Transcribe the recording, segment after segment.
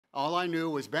All I knew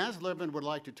was Baz Luhrmann would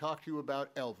like to talk to you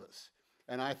about Elvis.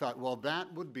 And I thought, well,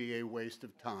 that would be a waste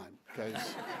of time.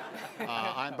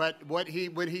 But when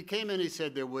he came in, he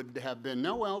said there would have been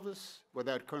no Elvis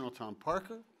without Colonel Tom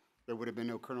Parker. There would have been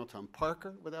no Colonel Tom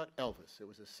Parker without Elvis. It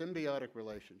was a symbiotic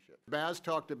relationship. Baz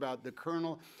talked about the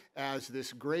Colonel as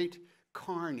this great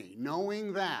carny,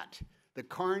 knowing that the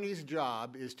carny's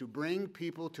job is to bring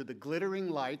people to the glittering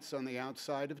lights on the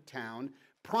outside of town,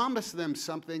 promise them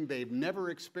something they've never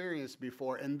experienced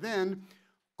before, and then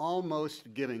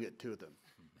almost giving it to them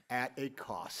at a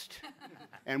cost.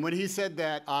 And when he said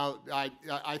that,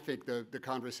 I think the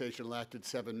conversation lasted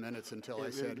 7 minutes until I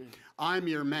said, I'm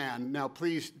your man. Now,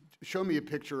 please show me a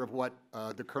picture of what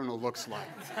the Colonel looks like.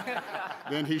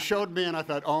 Then he showed me, and I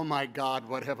thought, oh, my God,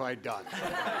 what have I done?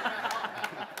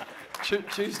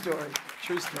 True story.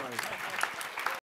 True story.